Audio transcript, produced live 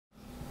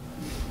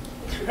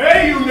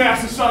Hey, you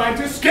NASA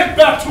scientists, get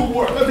back to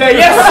work. Okay,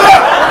 yes, sir!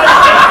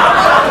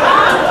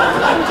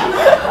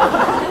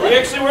 You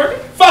actually working?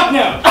 Fuck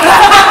no!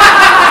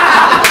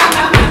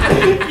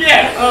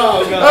 Yeah!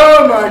 Oh, God.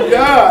 Oh, my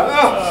God.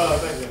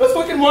 Oh, let's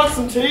fucking watch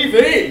some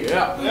TV.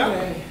 Yeah.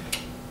 Okay.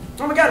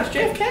 Oh, my God, it's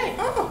JFK.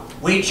 Oh.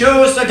 We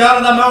choose to go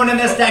to the moon in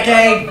this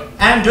decade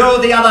and do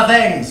the other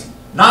things.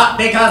 Not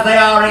because they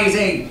are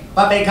easy,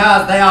 but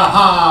because they are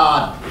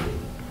hard.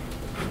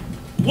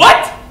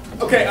 What?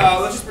 Okay,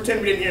 let's just pretend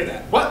we didn't hear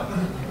that. What?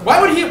 Why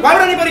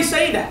would anybody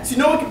say that? So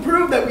no one can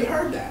prove that we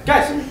heard that.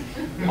 Guys,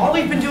 all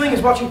we've been doing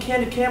is watching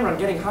Candid Camera and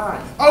getting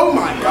high. Oh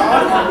my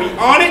God, are we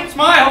on it?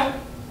 Smile!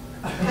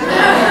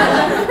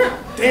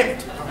 Damn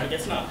it. I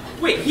guess not.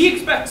 Wait, he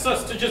expects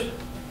us to just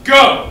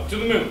go to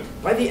the moon.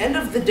 By the end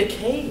of the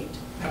decade.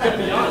 I'm gonna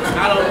be honest,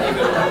 I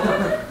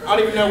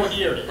don't even know what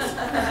year it is.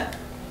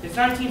 It's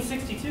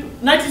 1962.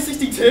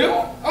 1962?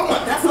 Oh my,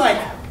 that's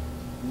like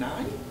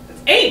 9?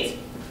 It's 8!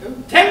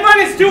 10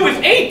 minus 2 is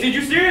 8! Did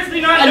you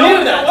seriously not know I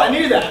knew that. Was? I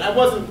knew that. I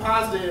wasn't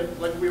positive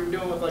like we were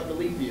doing with like the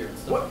leap year and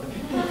stuff.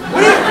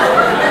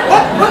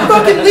 What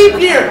fucking leap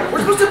year? We're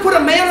supposed to put a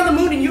man on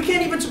the moon and you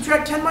can't even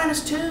subtract 10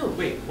 minus 2.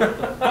 Wait, what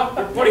the fuck?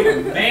 We're putting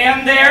a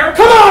man there?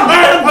 Come on,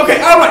 man! Okay,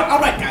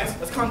 alright guys.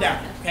 Let's calm down,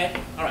 okay?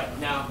 Alright,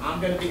 now I'm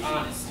gonna be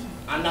honest.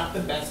 I'm not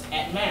the best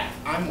at math.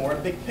 I'm more a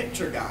big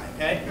picture guy,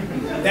 okay?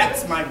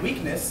 That's my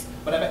weakness,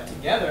 but I bet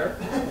together,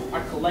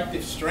 our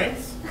collective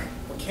strengths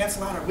will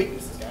cancel out our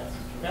weaknesses, guys.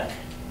 Okay?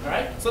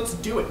 Alright? So let's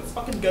do it. Let's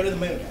fucking go to the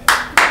moon, guys.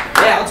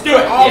 Yeah, let's do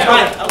it. All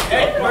right.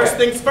 Okay, first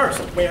things first.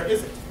 Where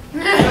is it?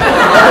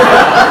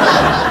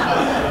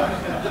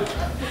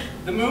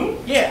 The moon?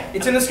 Yeah,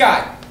 it's in the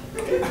sky.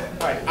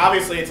 Alright,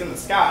 obviously it's in the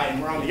sky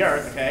and we're on the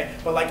Earth, okay?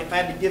 But like if I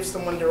had to give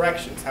someone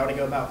directions, how would I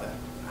go about that?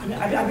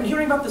 I've been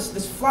hearing about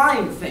this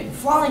flying thing.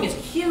 Flying is a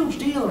huge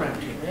deal around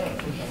here.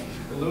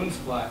 Balloons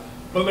fly.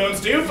 Balloons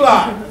do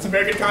fly. That's a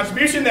very good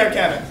contribution there,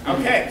 Kevin.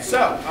 Okay,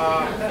 so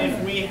if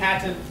we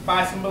had to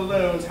buy some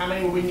balloons, how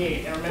many would we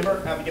need? And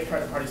remember, have a gift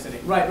card at Party City.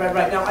 Right.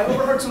 Now, I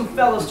overheard some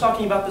fellas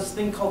talking about this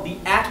thing called the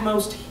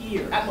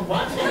atmosphere. Atmo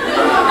what?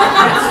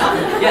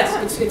 Yes,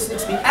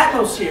 it's the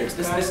atmosphere. It's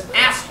this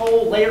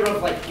asshole layer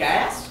of like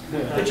gas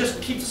that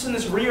just keeps us in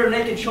this rear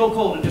naked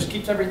chokehold and just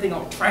keeps everything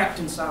all trapped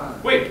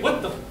inside. Wait,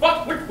 what the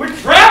fuck? We're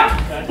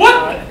trapped?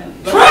 What?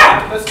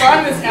 Trapped? Let's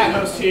find this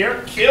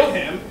atmosphere, kill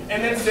him,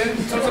 and then send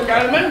some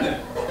guy to mend it.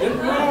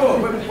 No,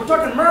 we're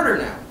talking murder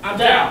now. I'm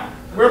down.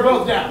 We're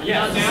both down.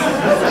 Yeah,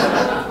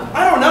 down.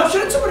 I don't know.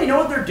 Shouldn't somebody know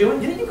what they're doing?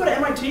 Didn't you go to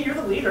MIT? You're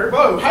the leader.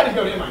 Whoa, how did you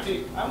go to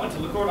MIT? I went to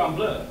Le Cordon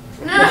Bleu.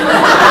 Did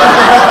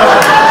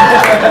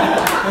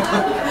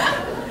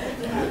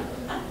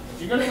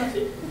you go to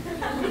MIT?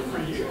 Good for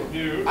you,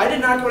 dude. I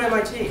did not go to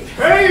MIT.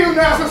 Hey, you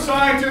NASA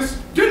scientists,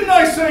 didn't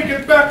I say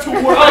get back to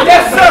work? Oh,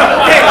 yes, sir.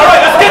 Okay, all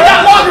right, let's get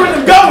that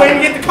logarithm going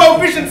and get the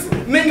coefficients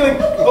mingling.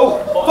 Oh,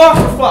 fuck,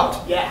 we're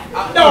fucked. Yeah.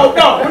 No,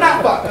 we're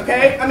not fucked,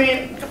 okay? I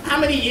mean, how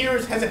many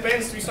years has it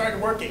been since we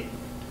started working?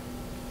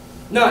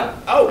 None.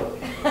 Oh.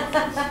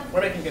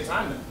 We're making good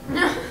time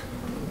then.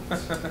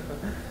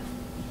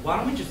 Why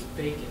don't we just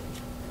fake it?